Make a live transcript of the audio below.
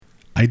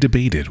I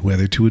debated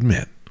whether to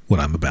admit what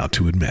I'm about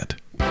to admit.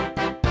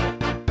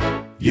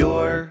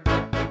 Your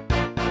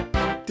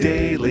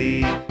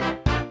Daily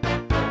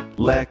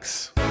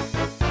Lex.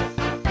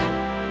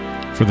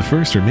 For the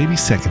first or maybe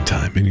second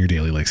time in your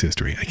Daily Lex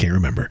history, I can't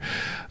remember,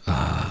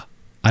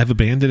 I've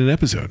abandoned an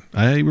episode.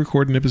 I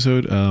recorded an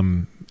episode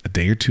a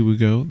day or two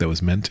ago that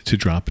was meant to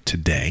drop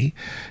today,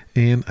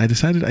 and I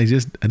decided I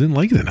didn't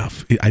like it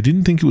enough. I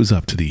didn't think it was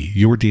up to the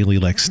Your Daily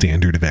Lex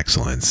standard of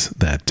excellence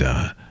that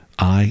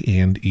I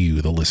and you,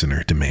 the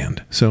listener,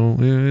 demand. So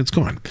it's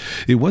gone.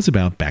 It was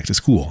about back to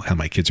school, how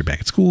my kids are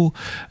back at school,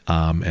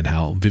 and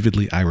how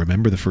vividly I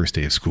remember the first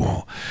day of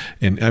school.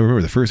 And I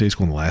remember the first day of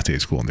school and the last day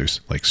of school, and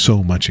there's like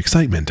so much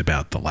excitement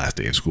about the last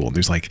day of school. And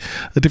there's like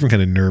a different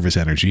kind of nervous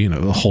energy and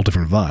a whole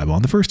different vibe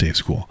on the first day of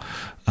school.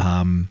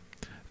 And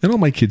all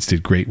my kids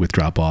did great with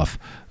drop off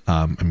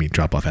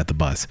at the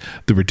bus.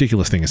 The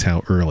ridiculous thing is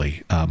how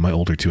early my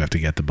older two have to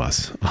get the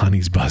bus.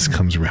 Honey's bus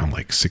comes around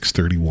like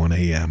 6:31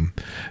 a.m.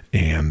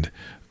 and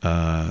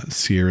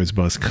Sierra's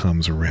bus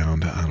comes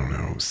around,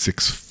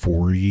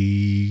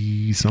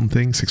 6:40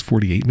 something,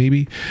 6:48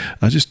 maybe.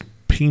 Just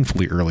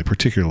painfully early,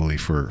 particularly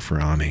for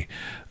Ani.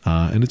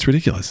 And it's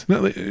ridiculous.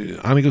 Now,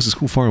 Ani goes to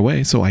school far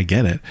away, so I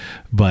get it.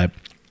 But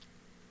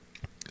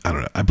I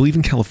don't know. I believe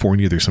in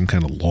California, there's some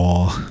kind of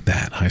law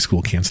that high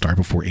school can't start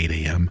before 8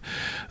 a.m.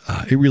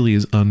 It really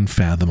is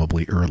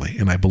unfathomably early.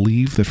 And I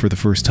believe that for the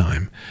first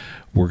time,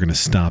 we're going to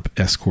stop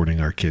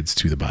escorting our kids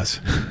to the bus.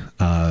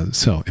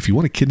 So if you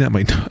want to kidnap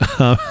my...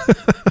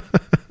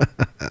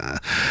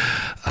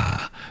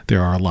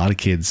 there are a lot of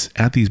kids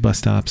at these bus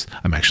stops.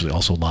 I'm actually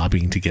also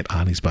lobbying to get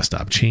Ani's bus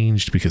stop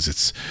changed because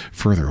it's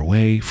further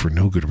away for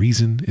no good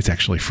reason. It's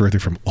actually further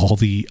from all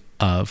the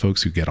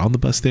folks who get on the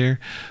bus there.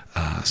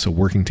 So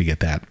working to get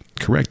that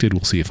corrected.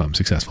 We'll see if I'm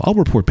successful. I'll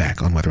report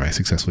back on whether I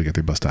successfully get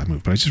their bus stop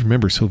moved. But I just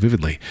remember so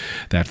vividly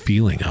that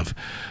feeling of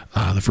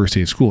the first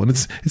day of school. And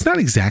it's not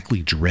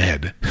exactly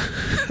dread.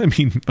 I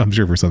mean, I'm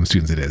sure for some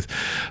students it is.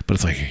 But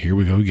it's like, here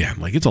we go again.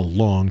 Like, it's a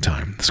long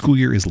time. The school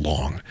year is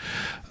long.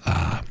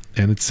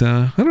 And it's,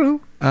 I don't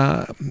know,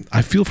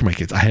 I feel for my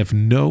kids. I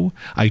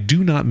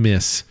do not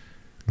miss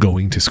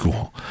going to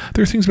school.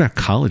 There are things about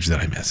college that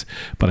I miss,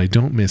 but I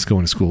don't miss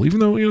going to school, even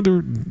though, there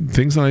are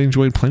things that I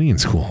enjoyed plenty in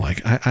school.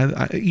 Like,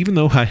 I even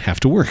though I have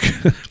to work,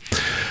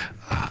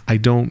 I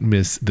don't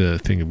miss the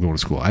thing of going to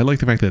school. I like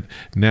the fact that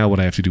now what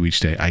I have to do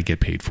each day, I get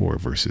paid for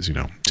versus,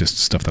 just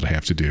stuff that I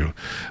have to do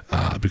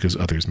because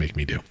others make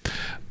me do.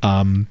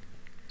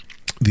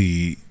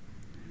 The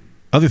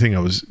other thing I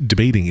was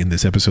debating in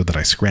this episode that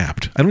I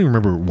scrapped, I don't even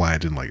remember why I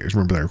didn't like it. I just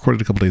remember that I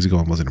recorded a couple days ago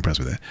and wasn't impressed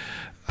with it.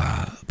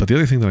 But the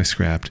other thing that I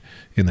scrapped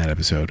in that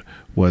episode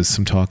was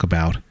some talk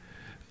about,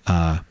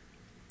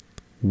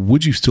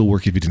 would you still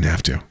work if you didn't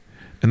have to?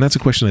 And that's a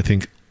question I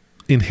think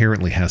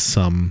inherently has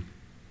some,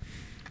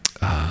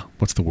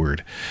 what's the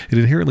word? It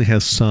inherently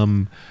has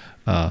some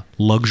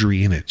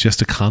luxury in it just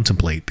to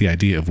contemplate the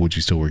idea of would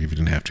you still work if you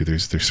didn't have to.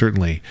 There's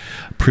certainly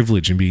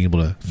privilege in being able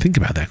to think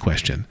about that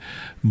question.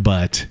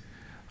 But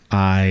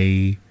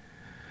I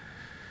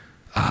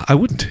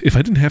wouldn't. If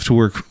I didn't have to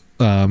work,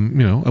 I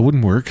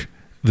wouldn't work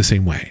the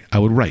same way. I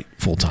would write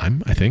full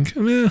time, I think.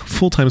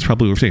 Full time is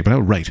probably overstated, but I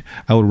would write.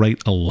 I would write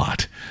a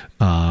lot.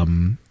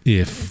 And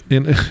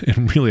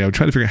really, I would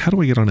try to figure out how do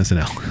I get on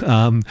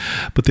SNL.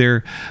 But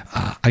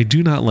I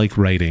do not like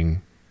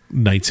writing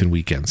nights and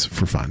weekends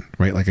for fun,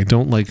 right? Like, I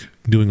don't like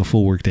doing a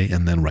full work day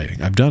and then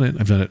writing. I've done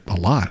it a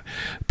lot,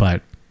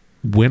 but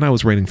when I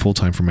was writing full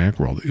time for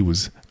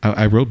Macworld,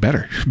 I wrote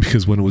better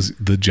because when it was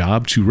the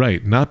job to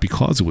write, not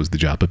because it was the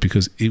job, but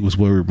because it was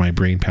where my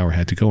brain power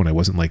had to go, and I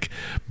wasn't like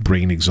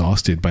brain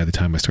exhausted by the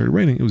time I started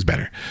writing, it was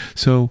better.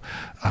 So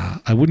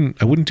I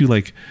wouldn't do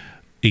like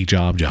a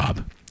job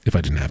if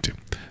I didn't have to.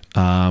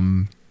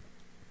 And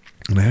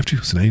I have to,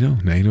 so now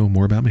you know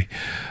more about me.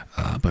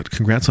 But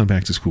congrats on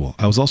back to school.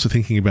 I was also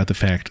thinking about the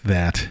fact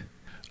that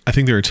I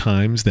think there are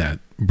times that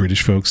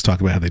British folks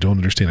talk about how they don't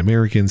understand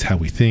Americans, how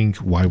we think,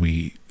 why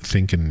we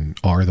think and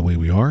are the way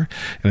we are.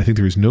 And I think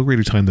there is no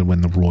greater time than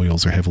when the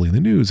royals are heavily in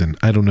the news. And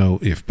I don't know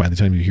if by the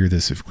time you hear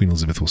this, if Queen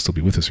Elizabeth will still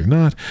be with us or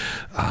not.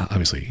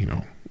 Obviously,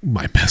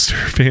 my Bester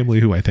family,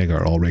 who I think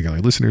are all regular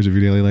listeners of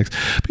your Daily Lex.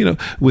 But,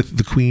 with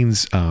the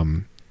Queen's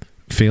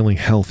failing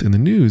health in the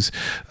news,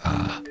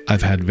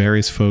 I've had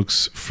various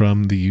folks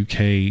from the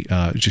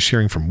UK just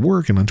sharing from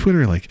work and on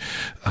Twitter, like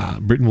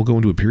Britain will go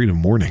into a period of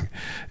mourning,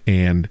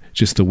 and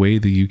just the way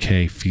the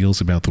UK feels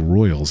about the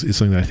royals is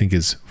something that I think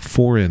is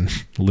foreign,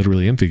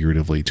 literally and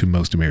figuratively, to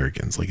most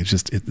Americans. Like,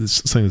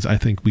 it's something that I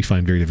think we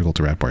find very difficult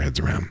to wrap our heads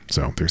around.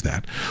 So there's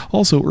that.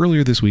 Also,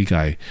 earlier this week,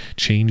 I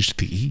changed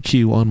the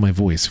EQ on my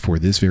voice for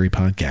this very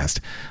podcast.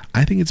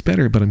 I think it's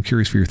better, but I'm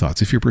curious for your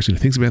thoughts. If you're a person who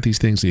thinks about these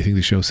things, do you think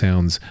the show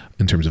sounds,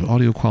 in terms of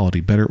audio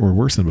quality, better or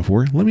worse than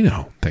before? Let me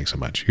know. Thanks so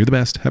much. You're the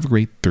best. Have a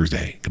great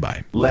Thursday.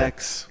 Goodbye.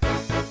 Lex.